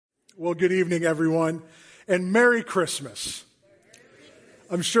Well, good evening, everyone, and Merry Christmas.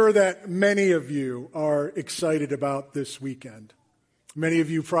 I'm sure that many of you are excited about this weekend. Many of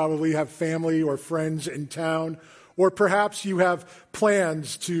you probably have family or friends in town, or perhaps you have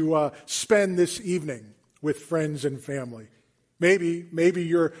plans to spend this evening with friends and family. Maybe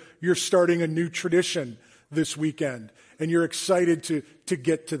you're starting a new tradition this weekend, and you're excited to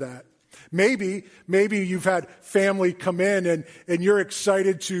get to that. Maybe you've had family come in and you're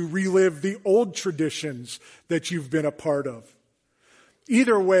excited to relive the old traditions that you've been a part of.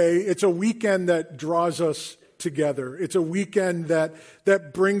 Either way, it's a weekend that draws us together. It's a weekend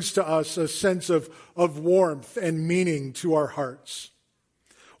that brings to us a sense of warmth and meaning to our hearts.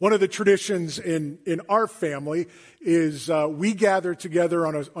 One of the traditions in our family is we gather together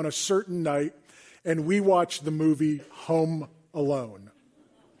on a certain night and we watch the movie Home Alone.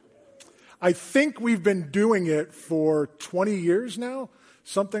 I think we've been doing it for 20 years now,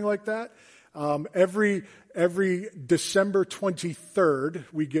 something like that. Every December 23rd,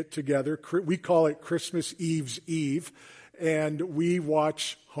 we get together. We call it Christmas Eve's Eve, and we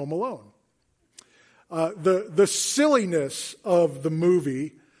watch Home Alone. The silliness of the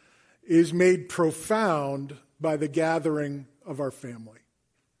movie is made profound by the gathering of our family.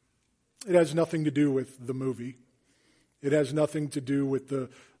 It has nothing to do with the movie. It has nothing to do with the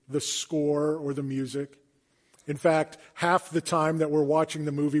score or the music. In fact, half the time that we're watching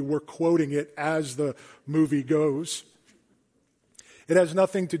the movie, we're quoting it as the movie goes. It has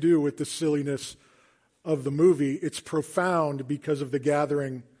nothing to do with the silliness of the movie. It's profound because of the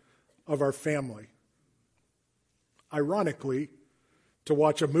gathering of our family. Ironically, to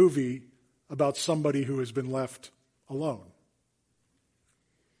watch a movie about somebody who has been left alone.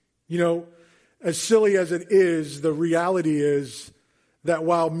 You know, as silly as it is, the reality is that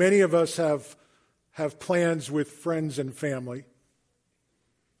while many of us have plans with friends and family,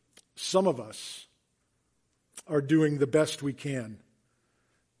 some of us are doing the best we can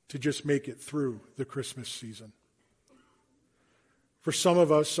to just make it through the Christmas season. For some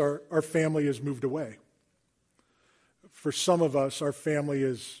of us, our family has moved away. For some of us, our family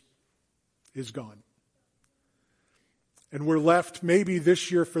is gone. And we're left maybe this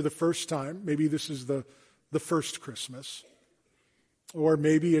year for the first time. Maybe this is the first Christmas. Or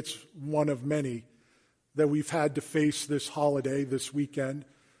maybe it's one of many that we've had to face this holiday, this weekend,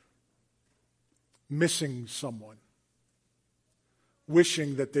 missing someone,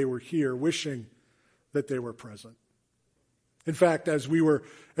 wishing that they were here, wishing that they were present. In fact, as we were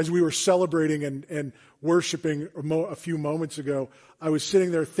celebrating and worshiping a few moments ago, I was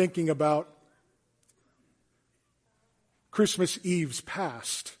sitting there thinking about Christmas Eves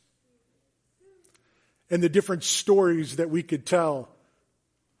past and the different stories that we could tell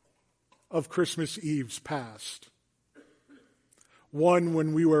of Christmas Eves past. One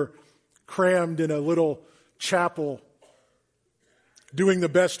when we were crammed in a little chapel, doing the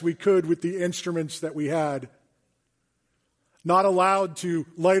best we could with the instruments that we had, not allowed to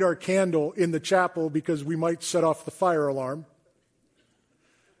light our candle in the chapel because we might set off the fire alarm.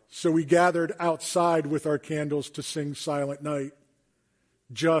 So we gathered outside with our candles to sing Silent Night,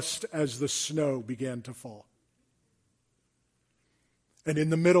 just as the snow began to fall. And in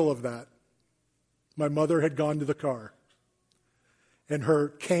the middle of that, my mother had gone to the car, and her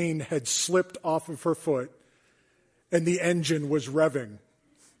cane had slipped off of her foot, and the engine was revving,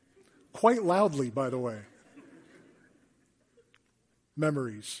 quite loudly, by the way.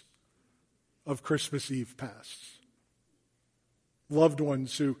 Memories of Christmas Eve past. Loved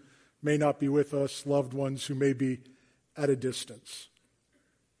ones who may not be with us, loved ones who may be at a distance.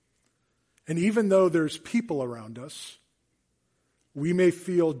 And even though there's people around us, we may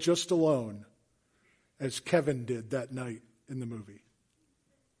feel just alone, as Kevin did that night in the movie.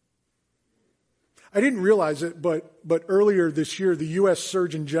 I didn't realize it, but earlier this year, the U.S.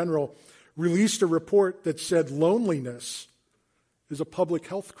 Surgeon General released a report that said loneliness is a public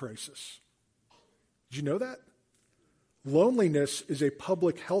health crisis. Did you know that? Loneliness is a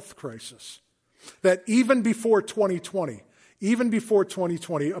public health crisis. That even before 2020,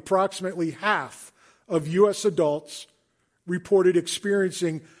 approximately half of U.S. adults reported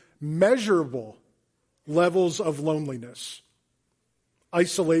experiencing measurable levels of loneliness,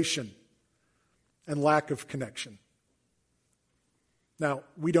 isolation, and lack of connection. Now,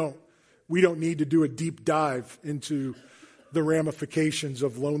 we don't need to do a deep dive into the ramifications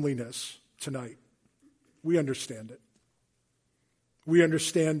of loneliness tonight. We understand it. We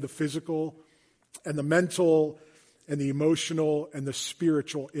understand the physical and the mental and the emotional and the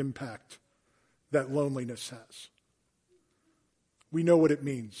spiritual impact that loneliness has. We know what it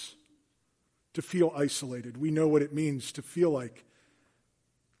means to feel isolated. We know what it means to feel like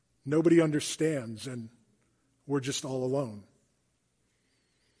nobody understands, and we're just all alone.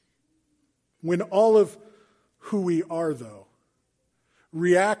 When all of who we are, though,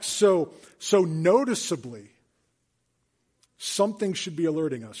 reacts so noticeably, something should be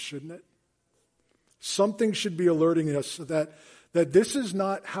alerting us, shouldn't it? Something should be alerting us that this is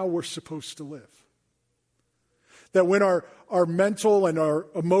not how we're supposed to live. That when our mental and our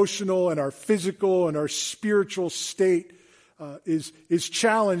emotional and our physical and our spiritual state is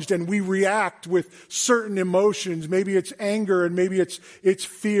challenged and we react with certain emotions, maybe it's anger and maybe it's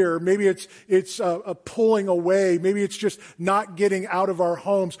fear, maybe it's a pulling away, maybe it's just not getting out of our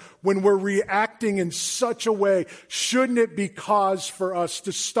homes. When we're reacting in such a way, shouldn't it be cause for us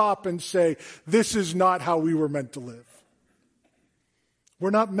to stop and say, this is not how we were meant to live?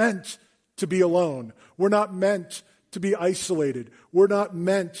 We're not meant to be alone. We're not meant to be isolated. We're not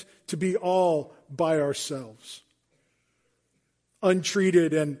meant to be all by ourselves.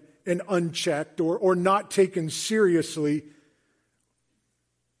 Untreated and unchecked or not taken seriously,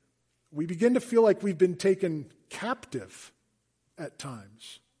 we begin to feel like we've been taken captive at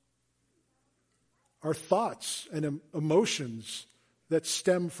times. Our thoughts and emotions that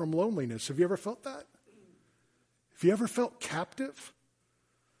stem from loneliness. Have you ever felt that? Have you ever felt captive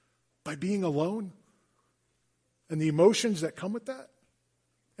by being alone? And the emotions that come with that?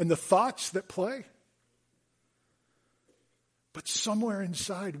 And the thoughts that play? But somewhere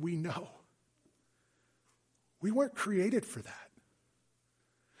inside we know we weren't created for that.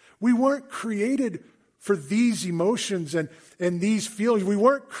 We weren't created for these emotions and these feelings. We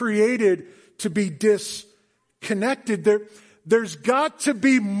weren't created to be disconnected. There's got to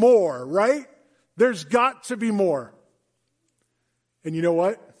be more, right? There's got to be more. And you know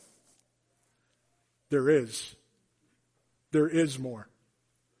what? There is. There is more.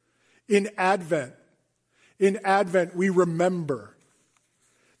 In Advent, we remember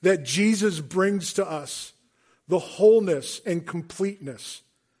that Jesus brings to us the wholeness and completeness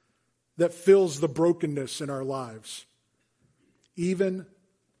that fills the brokenness in our lives, even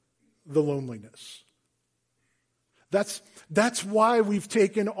the loneliness. That's why we've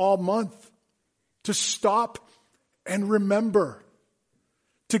taken all month to stop and remember,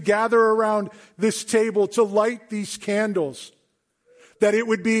 to gather around this table, to light these candles, that it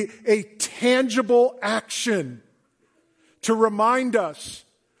would be a tangible action to remind us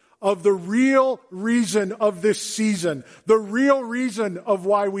of the real reason of this season, the real reason of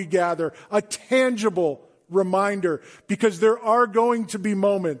why we gather, a tangible reminder, because there are going to be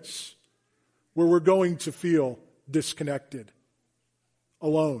moments where we're going to feel disconnected,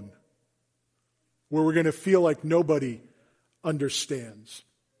 alone, where we're going to feel like nobody understands.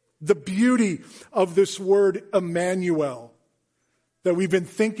 The beauty of this word Emmanuel that we've been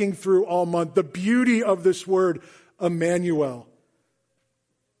thinking through all month, the beauty of this word Emmanuel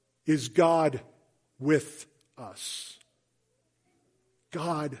is God with us.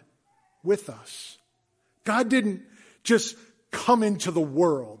 God with us. God didn't just come into the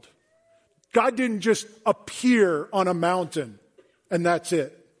world. God didn't just appear on a mountain and that's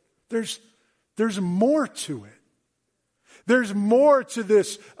it. There's more to it. There's more to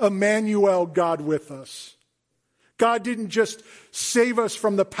this Emmanuel, God with us. God didn't just save us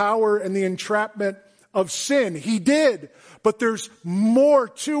from the power and the entrapment of sin. He did, but there's more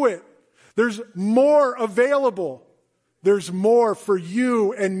to it. There's more available. There's more for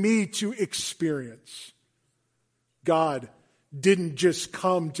you and me to experience. God didn't just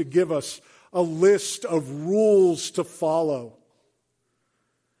come to give us a list of rules to follow.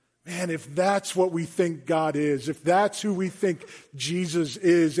 Man, if that's what we think God is, if that's who we think Jesus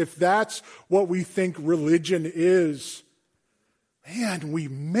is, if that's what we think religion is, man, we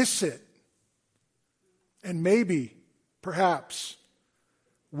miss it. And maybe, perhaps,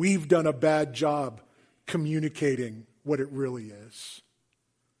 we've done a bad job communicating what it really is.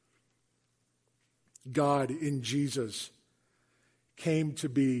 God in Jesus came to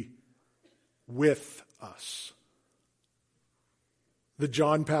be with us. The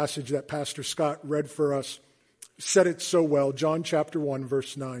John passage that Pastor Scott read for us said it so well. John chapter 1,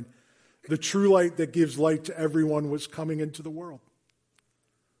 verse 9. The true light that gives light to everyone was coming into the world.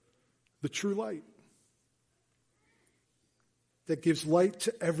 The true light that gives light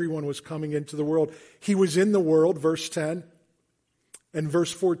to everyone was coming into the world. He was in the world, verse 10. And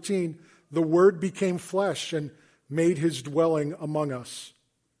verse 14, the Word became flesh and made his dwelling among us.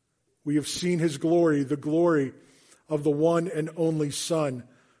 We have seen his glory, the glory of the one and only Son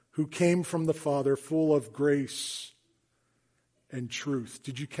who came from the Father, full of grace and truth.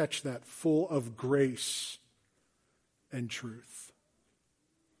 Did you catch that? Full of grace and truth.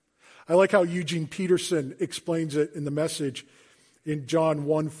 I like how Eugene Peterson explains it in the Message. In John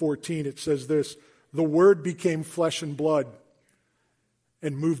 1:14, it says this, the Word became flesh and blood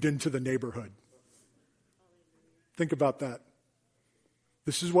and moved into the neighborhood. Think about that.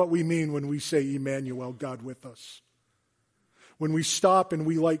 This is what we mean when we say, Emmanuel, God with us. When we stop and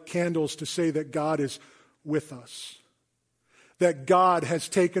we light candles to say that God is with us. That God has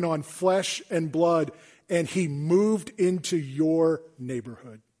taken on flesh and blood and He moved into your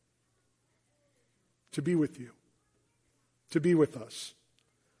neighborhood. To be with you. To be with us.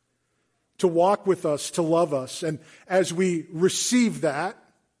 To walk with us, to love us. And as we receive that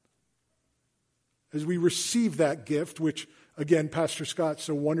gift, which again, Pastor Scott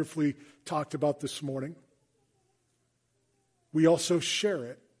so wonderfully talked about this morning, we also share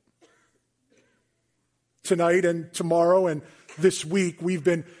it. Tonight and tomorrow and this week, we've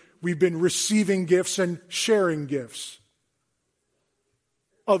been receiving gifts and sharing gifts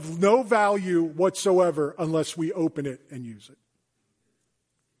of no value whatsoever unless we open it and use it.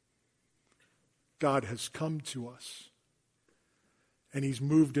 God has come to us, and He's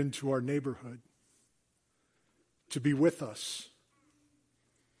moved into our neighborhood to be with us.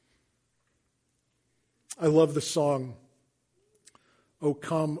 I love the song, O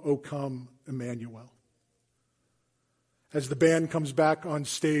come, Emmanuel. As the band comes back on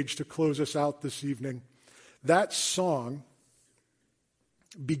stage to close us out this evening, that song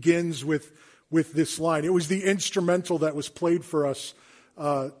begins with this line. It was the instrumental that was played for us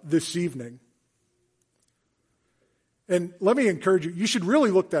this evening. And let me encourage you, you should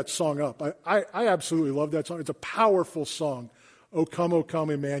really look that song up. I absolutely love that song. It's a powerful song. O come,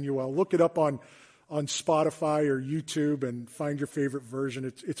 Emmanuel. Look it up on Spotify or YouTube and find your favorite version.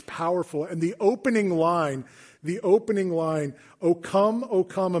 It's powerful. And the opening line, O come,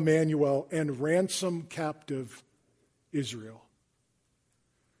 Emmanuel, and ransom captive Israel.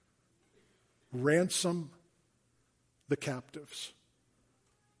 Ransom the captives.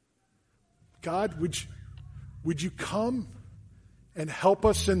 God, would you come and help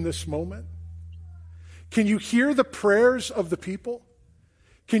us in this moment? Can you hear the prayers of the people?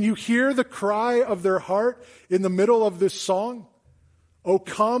 Can you hear the cry of their heart in the middle of this song? O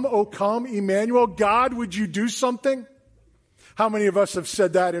come, Emmanuel. God, would you do something? How many of us have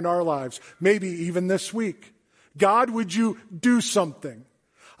said that in our lives? Maybe even this week. God, would you do something?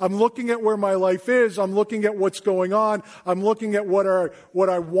 I'm looking at where my life is. I'm looking at what's going on. I'm looking at what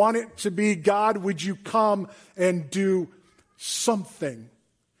I want it to be. God, would you come and do something?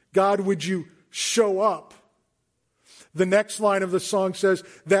 God, would you show up? The next line of the song says,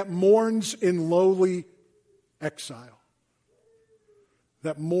 that mourns in lowly exile.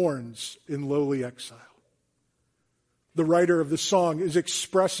 That mourns in lowly exile. The writer of the song is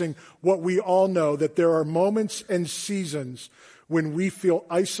expressing what we all know, that there are moments and seasons when we feel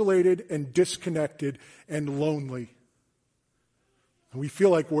isolated and disconnected and lonely. We feel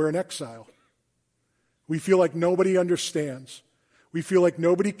like we're in exile. We feel like nobody understands. We feel like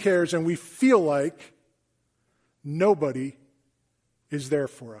nobody cares, and we feel like nobody is there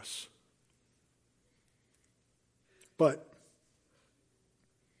for us. But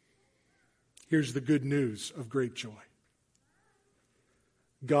here's the good news of great joy.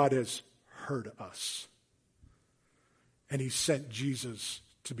 God has heard us. And He sent Jesus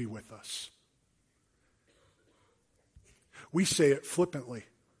to be with us. We say it flippantly.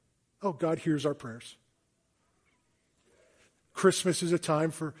 Oh, God hears our prayers. Christmas is a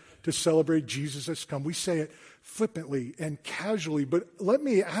time to celebrate Jesus has come. We say it flippantly and casually, but let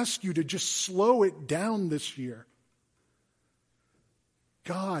me ask you to just slow it down this year.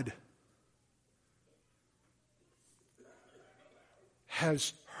 God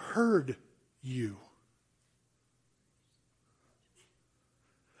has heard you.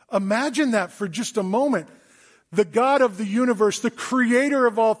 Imagine that for just a moment. The God of the universe, the creator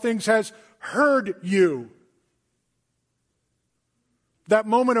of all things, has heard you. That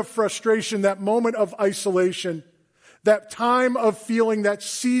moment of frustration, that moment of isolation, that time of feeling, that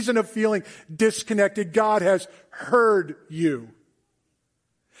season of feeling disconnected, God has heard you.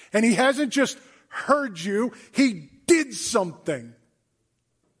 And He hasn't just heard you, He did something.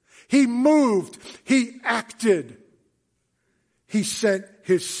 He moved, He acted. He sent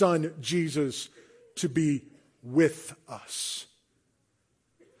His Son, Jesus, to be with us,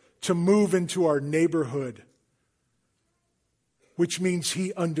 to move into our neighborhood, which means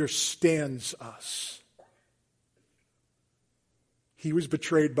He understands us. He was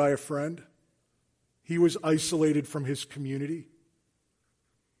betrayed by a friend. He was isolated from his community.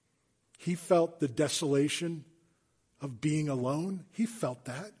 He felt the desolation of being alone. He felt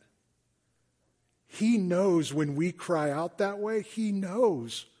that. He knows when we cry out that way, He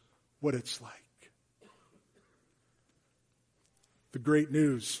knows what it's like. The great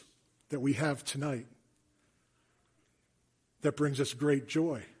news that we have tonight that brings us great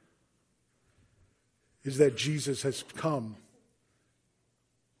joy is that Jesus has come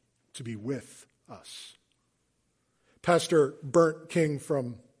to be with us. Pastor Burnt King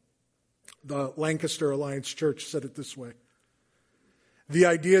from the Lancaster Alliance Church said it this way: the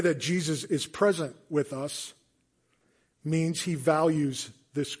idea that Jesus is present with us means he values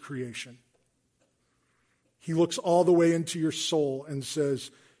this creation. He looks all the way into your soul and says,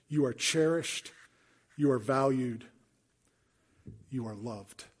 you are cherished, you are valued, you are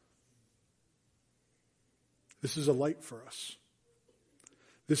loved. This is a light for us.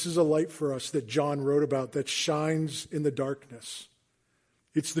 This is a light for us that John wrote about that shines in the darkness.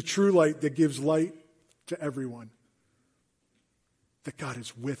 It's the true light that gives light to everyone. That God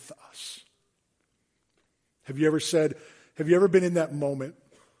is with us. Have you ever been in that moment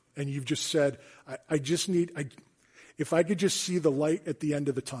and you've just said, if I could just see the light at the end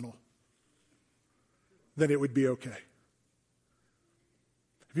of the tunnel, then it would be okay. Have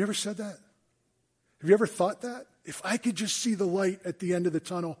you ever said that? Have you ever thought that? If I could just see the light at the end of the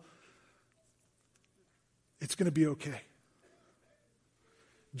tunnel, it's going to be okay.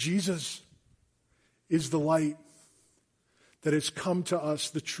 Jesus is the light that has come to us,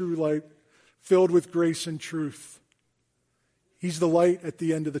 the true light, filled with grace and truth. He's the light at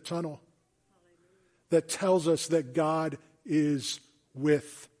the end of the tunnel that tells us that God is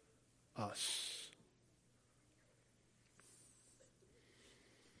with us.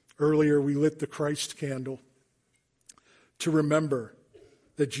 Earlier, we lit the Christ candle to remember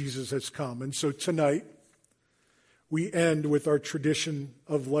that Jesus has come. And so tonight, we end with our tradition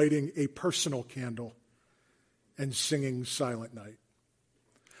of lighting a personal candle and singing Silent Night.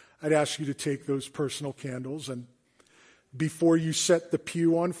 I'd ask you to take those personal candles, and before you set the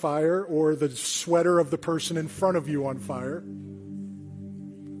pew on fire or the sweater of the person in front of you on fire,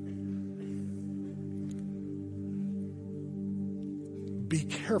 be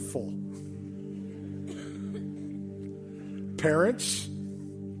careful. Parents,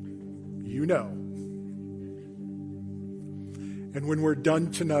 you know. And when we're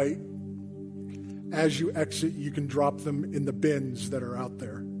done tonight, as you exit, you can drop them in the bins that are out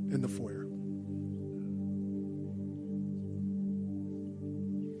there in the foyer.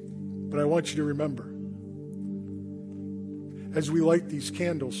 But I want you to remember, as we light these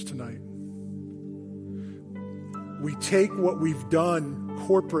candles tonight, we take what we've done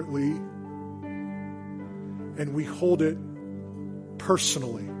corporately and we hold it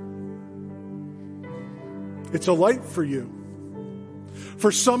personally. It's a light for you.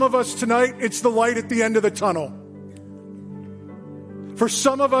 For some of us tonight, it's the light at the end of the tunnel. For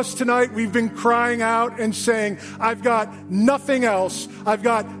some of us tonight, we've been crying out and saying, I've got nothing else. I've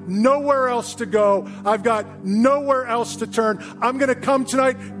got nowhere else to go. I've got nowhere else to turn. I'm going to come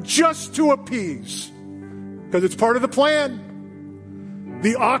tonight just to appease. Because it's part of the plan.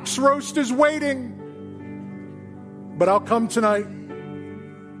 The ox roast is waiting. But I'll come tonight.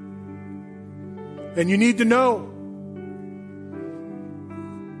 And you need to know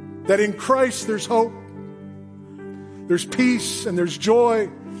that in Christ there's hope. There's peace and there's joy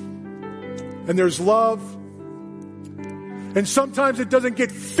and there's love. And sometimes it doesn't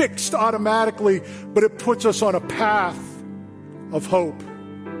get fixed automatically, but it puts us on a path of hope.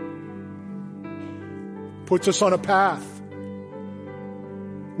 Puts us on a path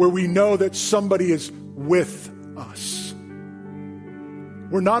where we know that somebody is with us.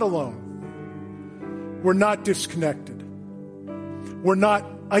 We're not alone. We're not disconnected. We're not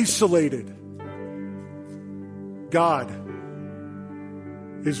isolated. God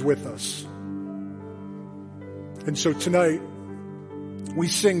is with us. And so tonight, we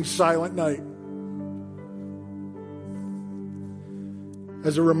sing Silent Night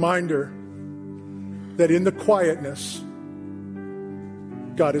as a reminder that in the quietness,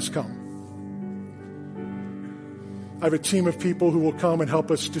 God has come. I have a team of people who will come and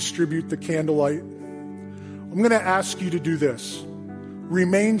help us distribute the candlelight. I'm going to ask you to do this.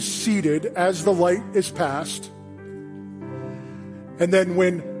 Remain seated as the light is passed. And then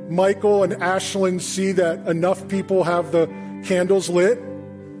when Michael and Ashlyn see that enough people have the candles lit,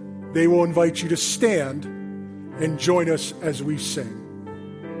 they will invite you to stand and join us as we sing.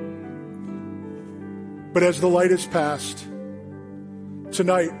 But as the light is passed,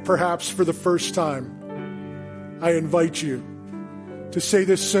 tonight, perhaps for the first time, I invite you to say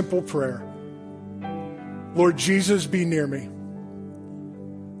this simple prayer. Lord Jesus, be near me.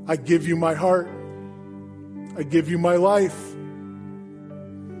 I give you my heart. I give you my life.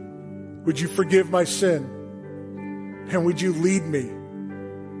 Would you forgive my sin? And would you lead me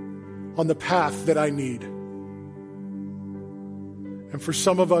on the path that I need? And for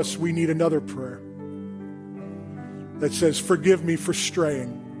some of us, we need another prayer that says, forgive me for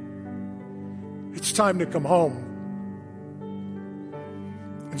straying. It's time to come home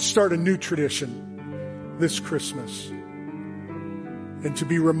and start a new tradition this Christmas. And to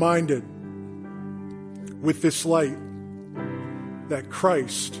be reminded with this light that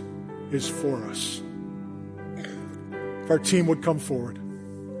Christ is for us. If our team would come forward.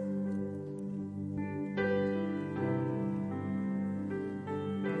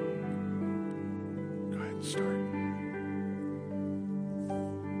 Go ahead and start.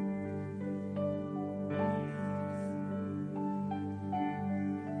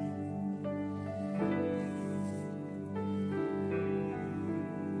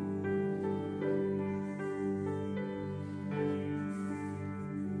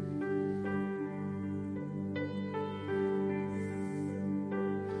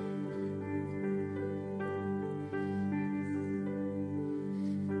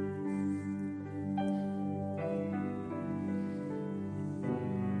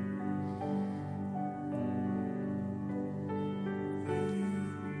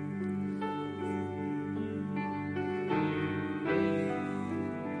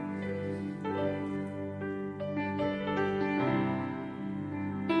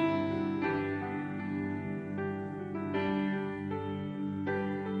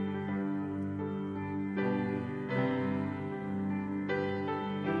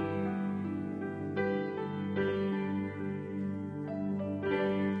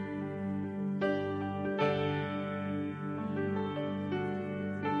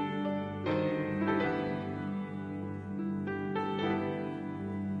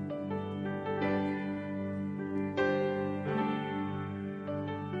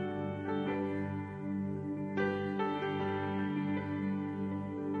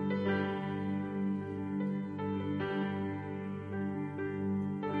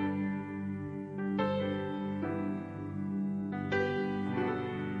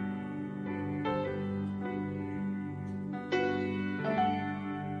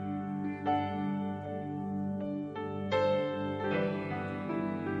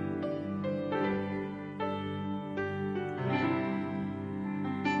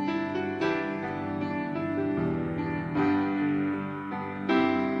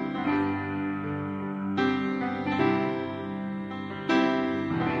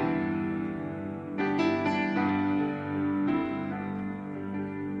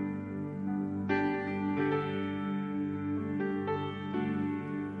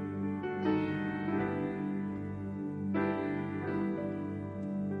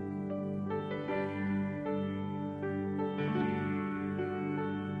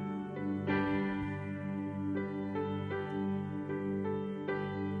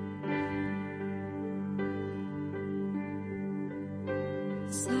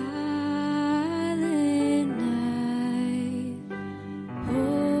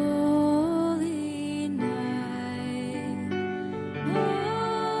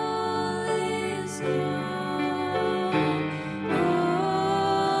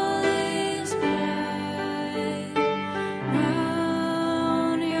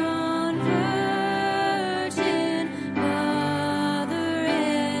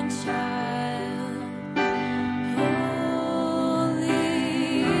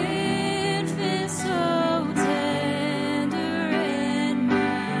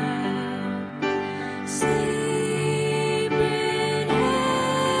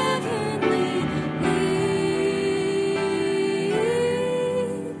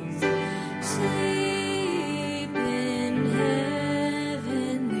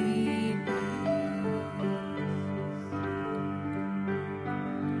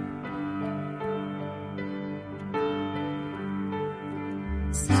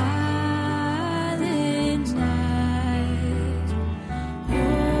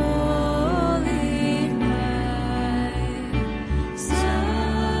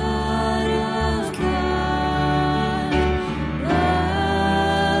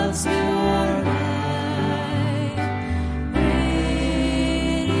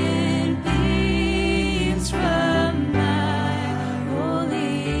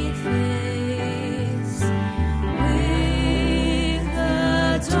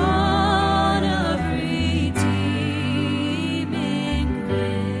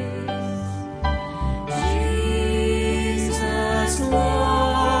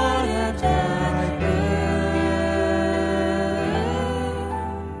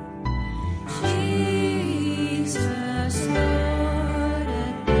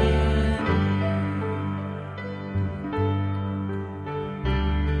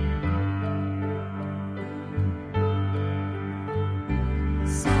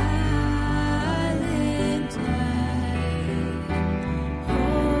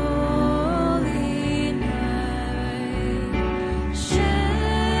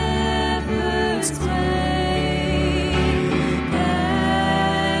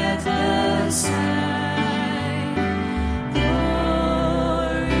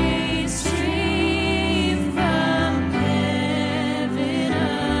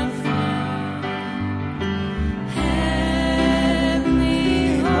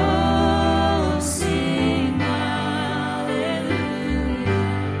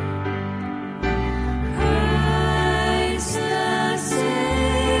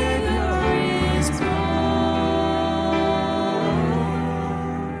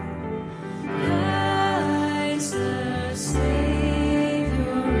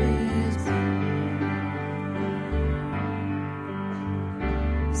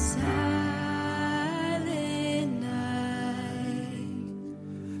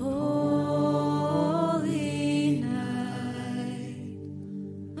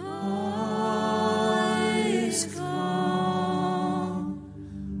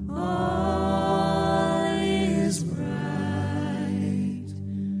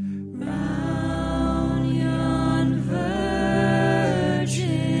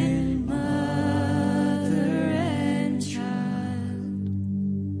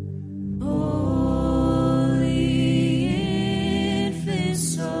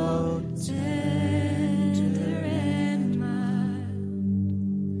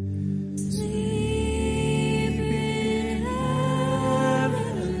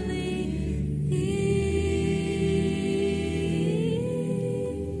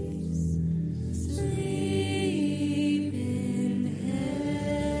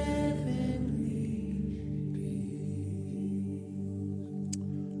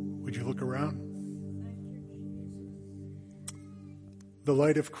 the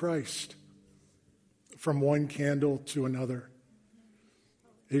light of Christ from one candle to another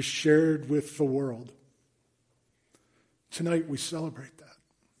is shared with the world. Tonight we celebrate that.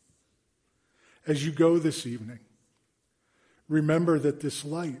 As you go this evening, remember that this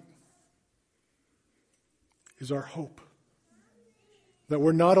light is our hope. That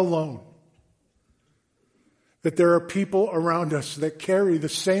we're not alone. That there are people around us that carry the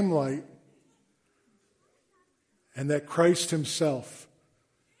same light. And that Christ himself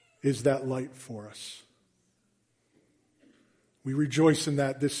is that light for us. We rejoice in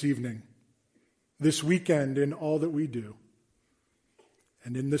that this evening, this weekend, in all that we do.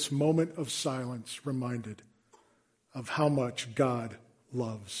 And in this moment of silence, reminded of how much God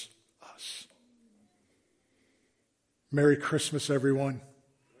loves us. Merry Christmas, everyone.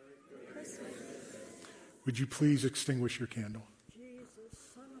 Merry Christmas. Would you please extinguish your candle?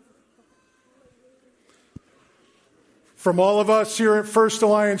 From all of us here at First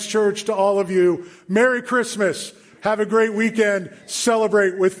Alliance Church to all of you, Merry Christmas. Have a great weekend.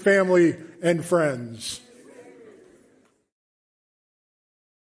 Celebrate with family and friends.